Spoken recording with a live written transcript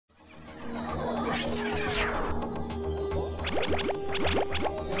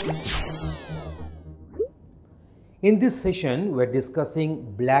In this session, we are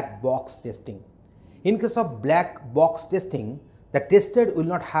discussing black box testing. In case of black box testing, the tester will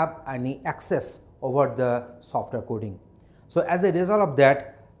not have any access over the software coding. So as a result of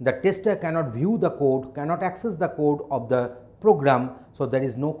that, the tester cannot view the code, cannot access the code of the program. So there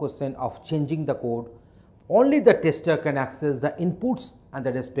is no question of changing the code. Only the tester can access the inputs and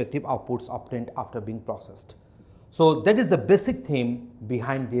the respective outputs obtained after being processed. So that is the basic theme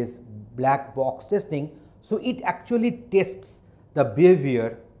behind this black box testing. So it actually tests the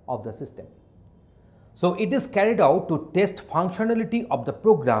behavior of the system. So it is carried out to test functionality of the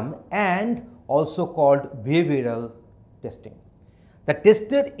program and also called behavioral testing. The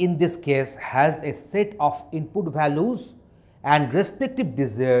tester in this case has a set of input values and respective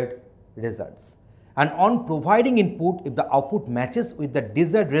desired results. And on providing input, if the output matches with the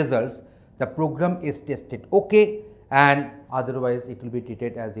desired results, the program is tested okay, and otherwise it will be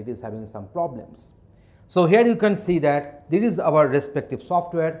treated as it is having some problems. So here you can see that this is our respective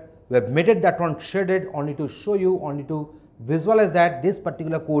software. We have made that one shaded only to show you, only to visualize that this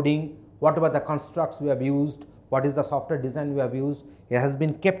particular coding, whatever the constructs we have used, what is the software design we have used, it has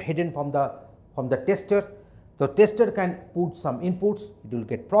been kept hidden from the tester. The tester can put some inputs, it will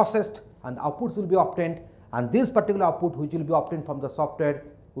get processed and the outputs will be obtained, and this particular output which will be obtained from the software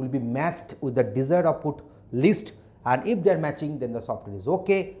will be matched with the desired output list, and if they are matching, then the software is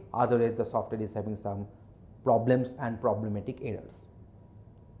okay, otherwise the software is having some problems and problematic errors.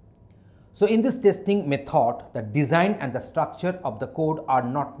 So in this testing method, the design and the structure of the code are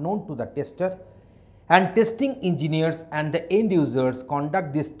not known to the tester, and testing engineers and the end users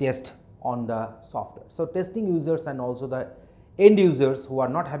conduct this test on the software. So testing users and also the end users who are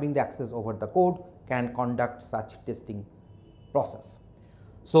not having the access over the code can conduct such testing process.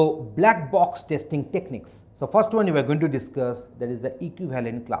 So black box testing techniques. So first one we are going to discuss, that is the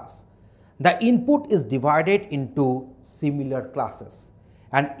equivalent class. The input is divided into similar classes,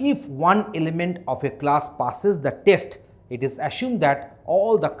 and if one element of a class passes the test, it is assumed that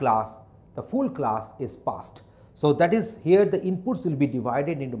all the class, the full class is passed. So that is here the inputs will be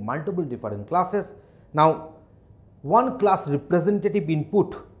divided into multiple different classes. Now one class representative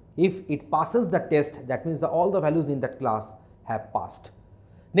input, if it passes the test, that means that all the values in that class have passed.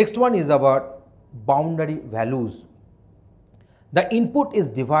 Next one is about boundary values. The input is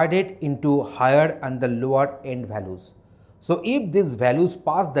divided into higher and the lower end values. So if these values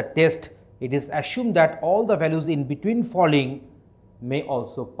pass the test, it is assumed that all the values in between falling may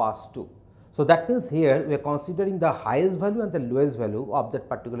also pass too. So that means here we are considering the highest value and the lowest value of that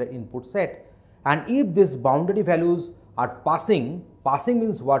particular input set, and if these boundary values are passing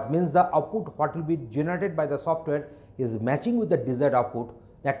means what? Means the output what will be generated by the software is matching with the desired output,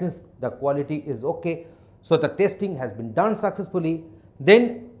 that means the quality is okay. So the testing has been done successfully.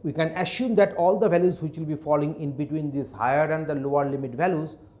 Then we can assume that all the values which will be falling in between these higher and the lower limit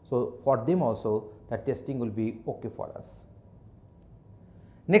values, so for them also the testing will be okay for us.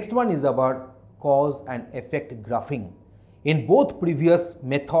 Next one is about cause and effect graphing. In both previous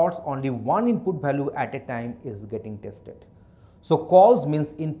methods, only one input value at a time is getting tested. So cause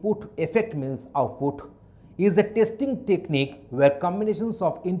means input, effect means output, is a testing technique where combinations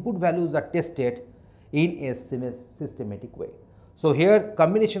of input values are tested in a systematic way. So here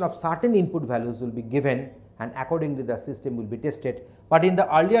combination of certain input values will be given and accordingly the system will be tested. But in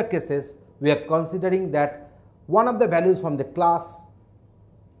the earlier cases, we are considering that one of the values from the class,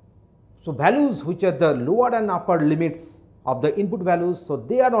 so values which are the lower and upper limits of the input values, so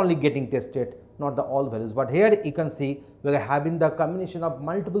they are only getting tested, not the all values. But here you can see we are having the combination of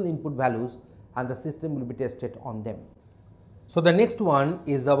multiple input values and the system will be tested on them. So the next one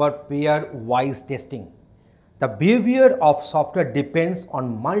is our pairwise testing. The behavior of software depends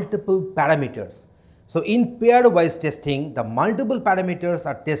on multiple parameters. So in pairwise testing, the multiple parameters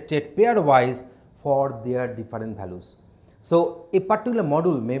are tested pairwise for their different values. So a particular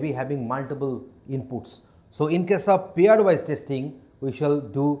module may be having multiple inputs. So in case of pairwise testing, we shall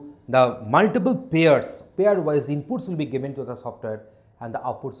do the multiple pairs, pairwise inputs will be given to the software and the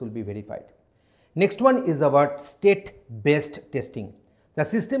outputs will be verified. Next one is about state-based testing. The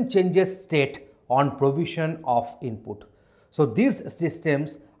system changes state on provision of input. So these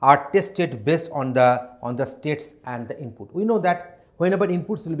systems are tested based on the states and the input. We know that whenever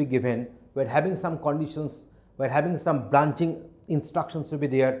inputs will be given, we are having some conditions, we are having some branching instructions to be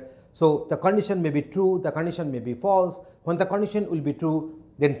there. So the condition may be true, the condition may be false. When the condition will be true,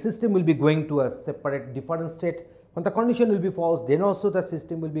 then system will be going to a separate different state. When the condition will be false, then also the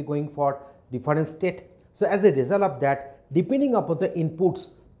system will be going for different state. So as a result of that, depending upon the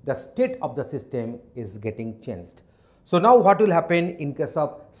inputs, the state of the system is getting changed. So now what will happen in case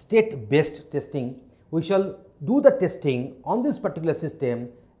of state based testing, we shall do the testing on this particular system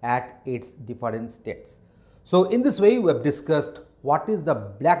at its different states. So in this way, we have discussed what is the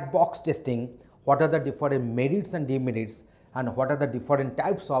black box testing, what are the different merits and demerits, and what are the different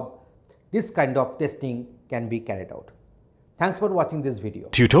types of this kind of testing can be carried out. Thanks for watching this video.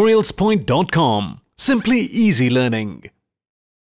 Tutorialspoint.com. Simply easy learning.